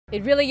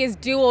It really is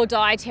do or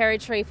die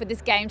territory for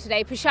this game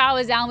today.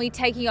 Peshawar Zalmi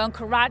taking on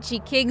Karachi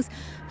Kings.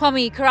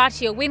 Pommie,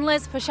 Karachi are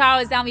winless.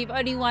 Peshawar Zalmi have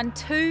only won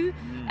 2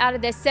 out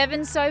of their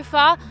 7 so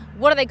far.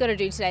 What are they got to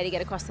do today to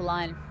get across the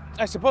line?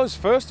 I suppose,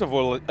 first of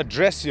all,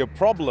 address your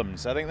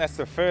problems. I think that's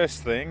the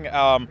first thing.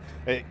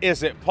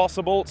 Is it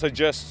possible to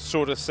just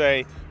sort of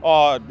say,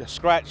 oh,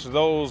 scratch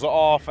those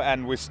off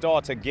and we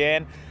start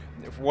again?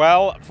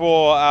 Well,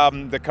 for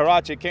the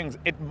Karachi Kings,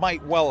 it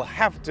might well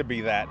have to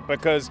be that,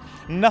 because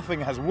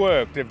nothing has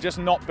worked. They've just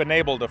not been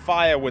able to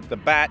fire with the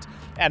bat,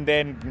 and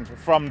then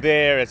from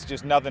there it's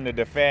just nothing to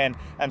defend,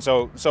 and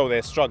so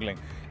they're struggling.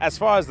 As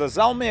far as the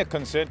Zalmi are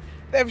concerned,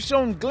 they've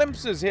shown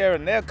glimpses here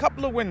and there, a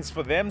couple of wins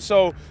for them.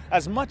 So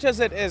as much as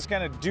it is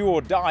kind of do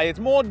or die, it's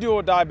more do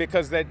or die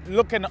because they're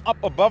looking up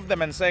above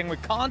them and saying we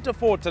can't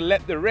afford to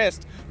let the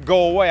rest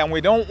go away, and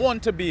we don't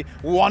want to be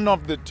one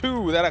of the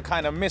two that are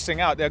kind of missing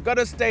out. They've got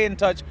to stay in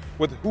touch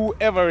with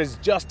whoever is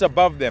just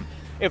above them.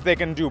 If they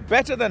can do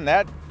better than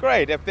that,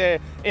 great. If they're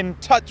in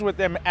touch with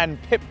them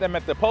and pip them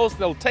at the post,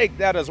 they'll take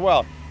that as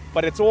well.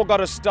 But it's all got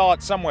to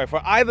start somewhere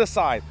for either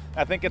side.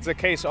 I think it's a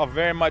case of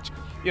very much,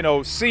 you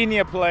know,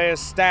 senior players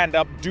stand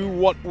up, do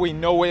what we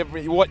know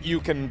what you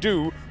can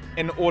do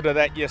in order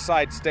that your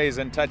side stays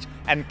in touch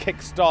and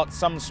kickstart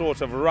some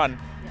sort of run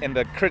in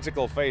the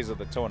critical phase of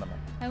the tournament.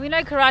 And we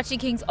know Karachi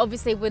Kings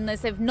obviously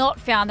winless. They've not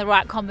found the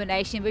right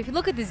combination. But if you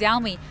look at the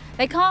Zalmi,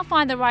 they can't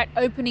find the right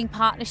opening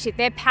partnership.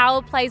 Their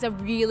power plays are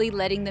really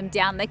letting them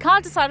down. They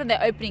can't decide on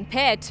their opening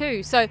pair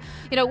too. So,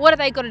 you know, what have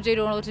they got to do in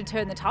order to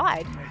turn the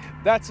tide?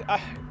 That's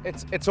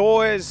it's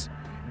always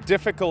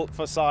difficult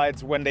for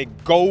sides when they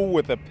go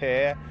with a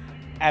pair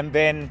and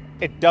then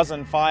it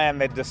doesn't fire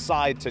and they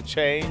decide to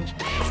change.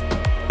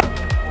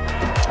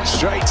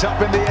 Straight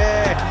up in the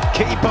air,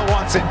 keeper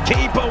wants it,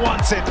 keeper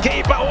wants it,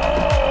 keeper,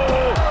 oh!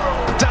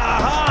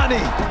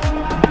 Dahani!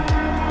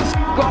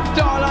 Got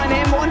tall on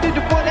him, wanted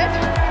to pull it,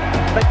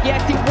 but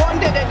yes, he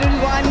wanted it,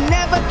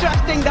 never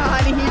trusting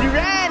Dahani. He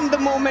ran the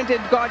moment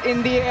it got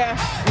in the air.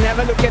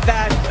 Never look at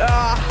that.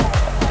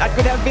 That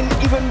could have been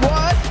even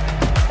worse.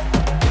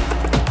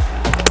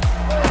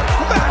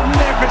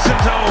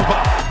 Magnificent over!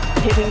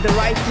 Hitting the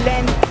right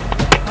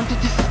length. Wanted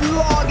to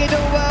slog it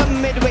over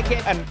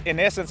mid-wicket. And in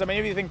essence, I mean,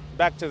 if you think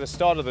back to the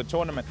start of the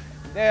tournament,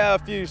 there are a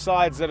few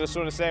sides that are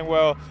sort of saying,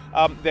 well,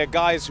 they're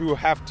guys who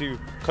have to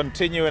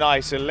continue in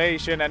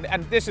isolation,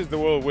 and this is the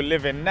world we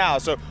live in now.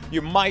 So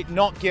you might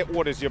not get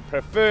what is your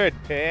preferred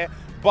pair,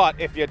 but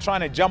if you're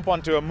trying to jump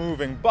onto a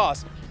moving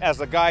bus as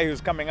a guy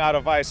who's coming out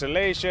of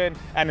isolation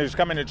and who's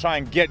coming to try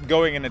and get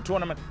going in a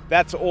tournament,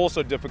 that's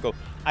also difficult.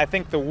 I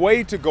think the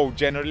way to go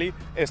generally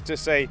is to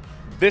say,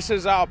 this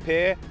is our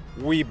pair,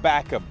 we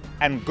back them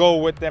and go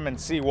with them and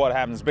see what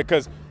happens.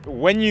 Because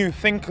when you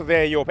think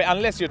they're your pair,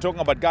 unless you're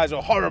talking about guys who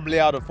are horribly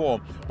out of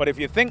form, but if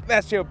you think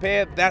that's your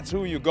pair, that's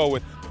who you go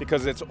with,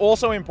 because it's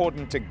also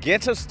important to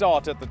get a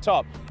start at the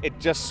top. It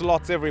just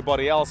slots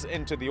everybody else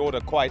into the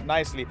order quite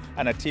nicely,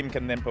 and a team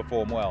can then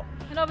perform well.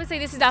 And obviously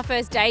this is our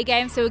first day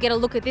game, so we'll get a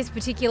look at this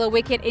particular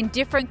wicket in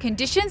different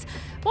conditions.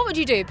 What would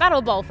you do, bat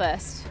or bowl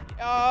first?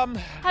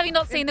 Having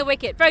not seen the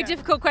wicket, very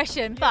difficult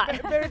question. Yeah,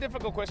 but very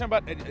difficult question.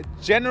 But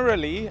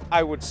generally,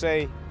 I would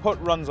say put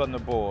runs on the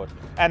board,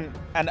 and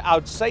I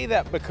would say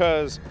that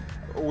because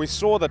we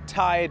saw the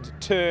tide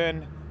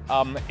turn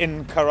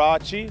in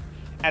Karachi,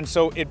 and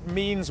so it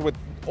means with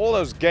all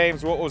those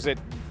games, what was it,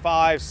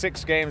 5,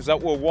 6 games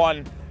that were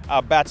won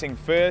batting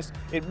first,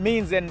 it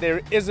means then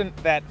there isn't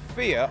that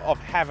fear of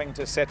having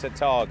to set a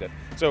target.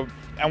 So,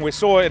 and we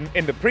saw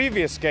in the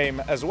previous game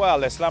as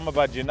well,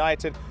 Islamabad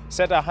United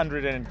set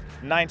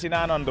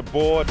 199 on the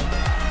board.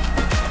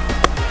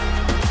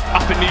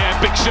 Up in the air,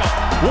 big shot.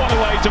 What a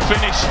way to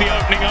finish the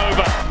opening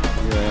over.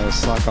 Yeah,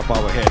 slike up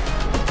our head.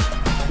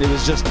 It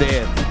was just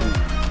there.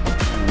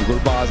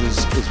 Gulbaz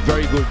is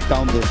very good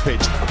down the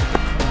pitch.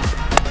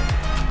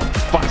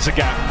 Finds the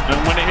gap, and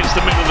when it hits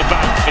the middle of the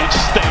bat, it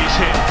stays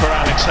hit for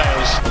Alex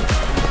Hales.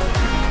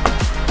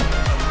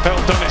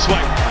 Helped on its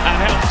way, and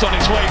helped on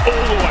its way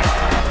all the way.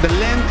 The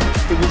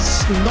length, it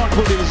was not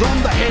good. It was on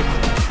the head.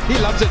 He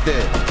loves it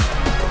there.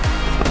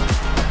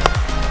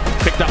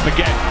 Picked up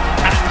again,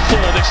 and 4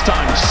 this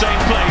time.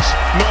 Same place,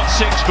 not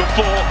 6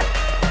 before.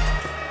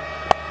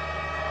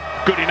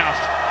 Good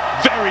enough.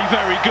 Very,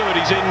 very good.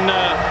 He's in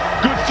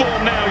good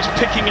form now. He's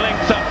picking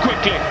length up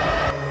quickly.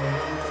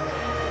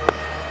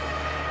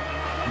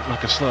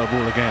 Like a slow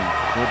ball again.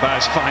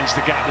 Gulbaz finds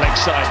the gap leg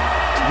side.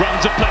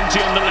 Runs are plenty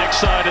on the leg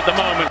side at the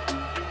moment.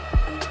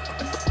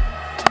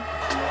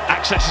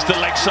 Accesses the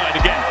leg side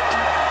again.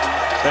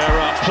 There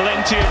are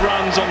plenty of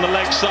runs on the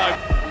leg side.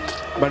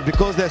 But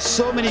because there's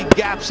so many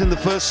gaps in the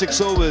first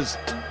 6 overs,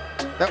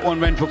 that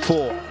one went for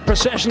 4.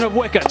 Procession of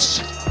wickets.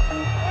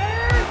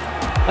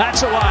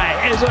 That's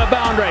away. Is it a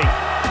boundary?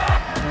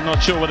 I'm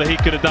not sure whether he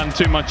could have done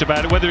too much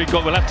about it. Whether he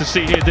got, we'll have to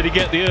see here. Did he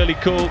get the early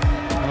call?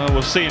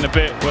 We'll see in a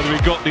bit. Whether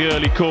he got the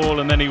early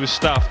call and then he was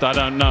stuffed, I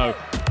don't know.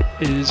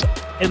 Is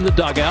in the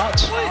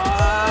dugout.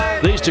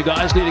 These two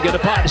guys need to get a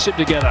partnership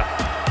together.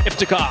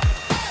 Iftikhar.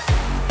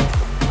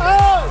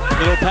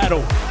 Little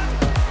paddle.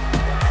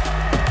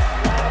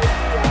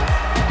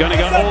 Going to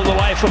go all the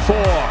way for 4.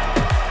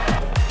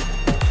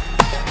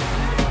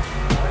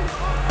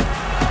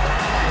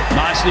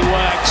 Nicely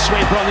worked.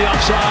 Sweeper on the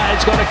offside.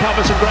 He's got to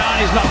cover some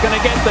ground. He's not going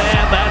to get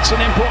there. That's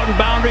an important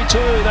boundary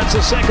too. That's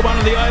the second one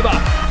of the over.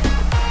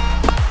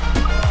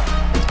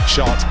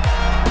 Shot.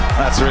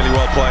 That's really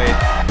well played.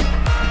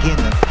 Again,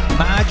 the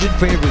margin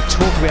for error we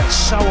talk about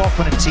so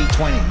often in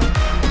T20.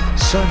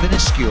 So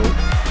minuscule.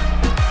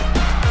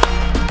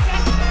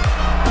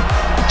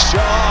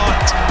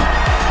 Shot.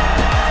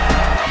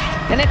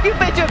 And if you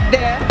pitch up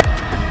there,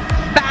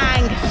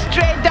 bang,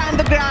 straight down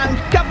the ground,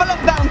 couple of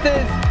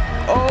bounces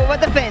over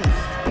the fence.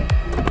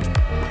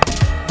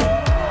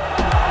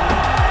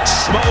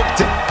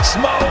 Smoked it,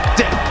 smoked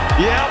it.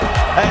 Yep,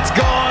 it's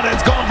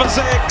gone for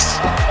 6.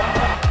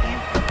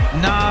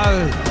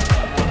 No.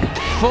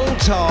 Full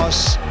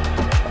toss,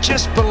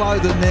 just below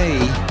the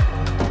knee,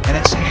 and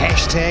it's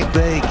hashtag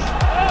big.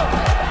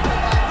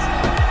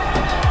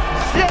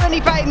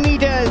 75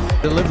 meters.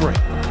 Delivery.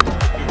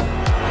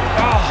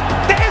 Oh,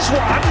 there's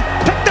one.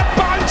 Pick the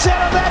bones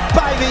out of that,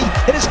 baby.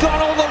 It has gone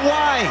all the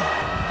way.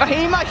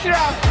 Pommie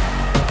Mbangwa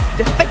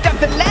just picked up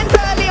the length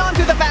early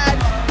onto the pad.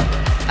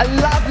 A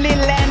lovely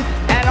length,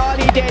 and all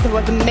he did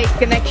was make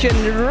connection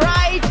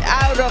right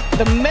out of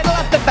the middle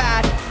of the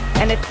bat,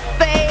 and it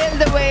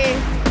sailed away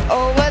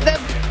over the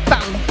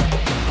bounce.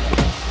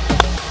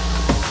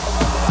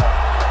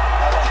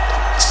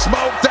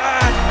 Smoke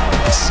that.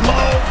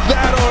 Smoke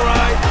that, all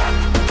right.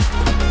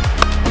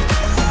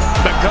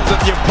 Because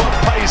if you put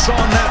pace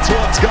on, that's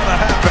what's going to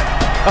happen.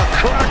 A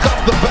crack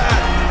off the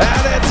bat,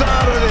 and it's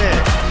out of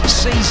there.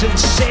 Season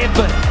 7.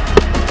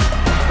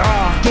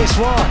 Oh, guess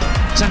what?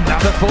 It's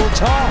another full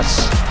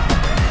toss.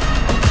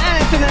 And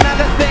it's in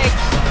another 6.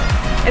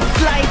 It's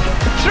like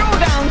a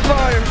throwdown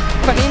for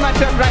Pommie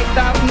Mbangwa right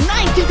now.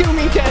 92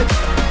 meters.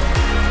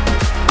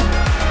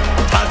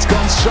 That's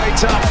gone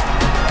straight up.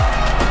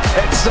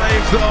 It's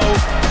safe though.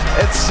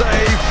 It's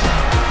safe.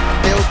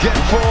 He'll get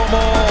 4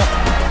 more.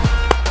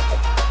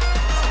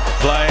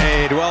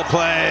 Played, well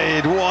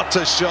played. What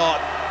a shot.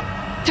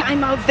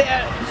 Time out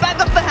there. Back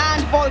of the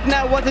hand,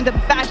 Faulkner wasn't a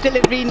bad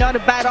delivery, not a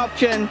bad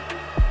option.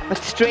 But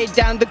straight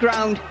down the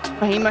ground,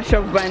 Pommie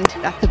Mbangwa went.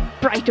 That's a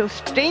brighter,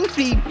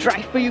 stain-free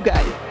drive for you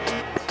guys.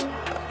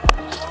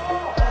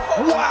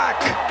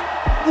 Whack!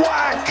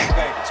 Whack!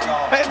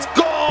 It's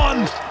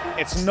gone!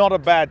 It's not a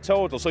bad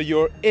total, so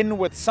you're in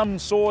with some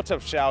sort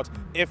of shout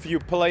if you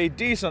play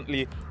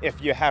decently,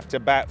 if you have to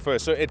bat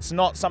first. So it's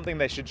not something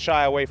they should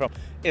shy away from,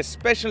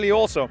 especially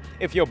also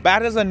if your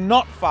batters are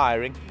not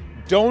firing.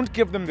 Don't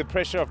give them the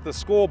pressure of the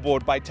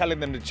scoreboard by telling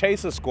them to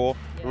chase a score.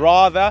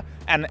 Rather,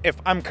 and if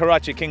I'm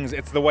Karachi Kings,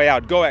 it's the way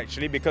I'd go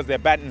actually, because their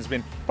batting's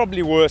been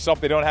probably worse off.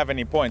 They don't have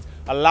any points.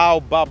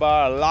 Allow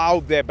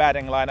allow their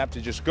batting lineup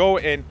to just go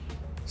in,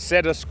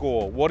 set a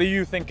score. What do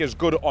you think is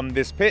good on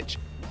this pitch?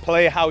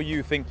 Play how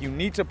you think you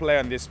need to play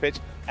on this pitch,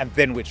 and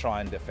then we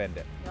try and defend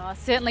it. Oh,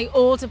 certainly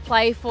all to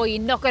play for.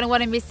 You're not going to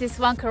want to miss this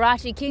one.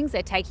 Karachi Kings,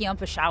 they're taking on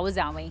Peshawar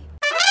Zalmi.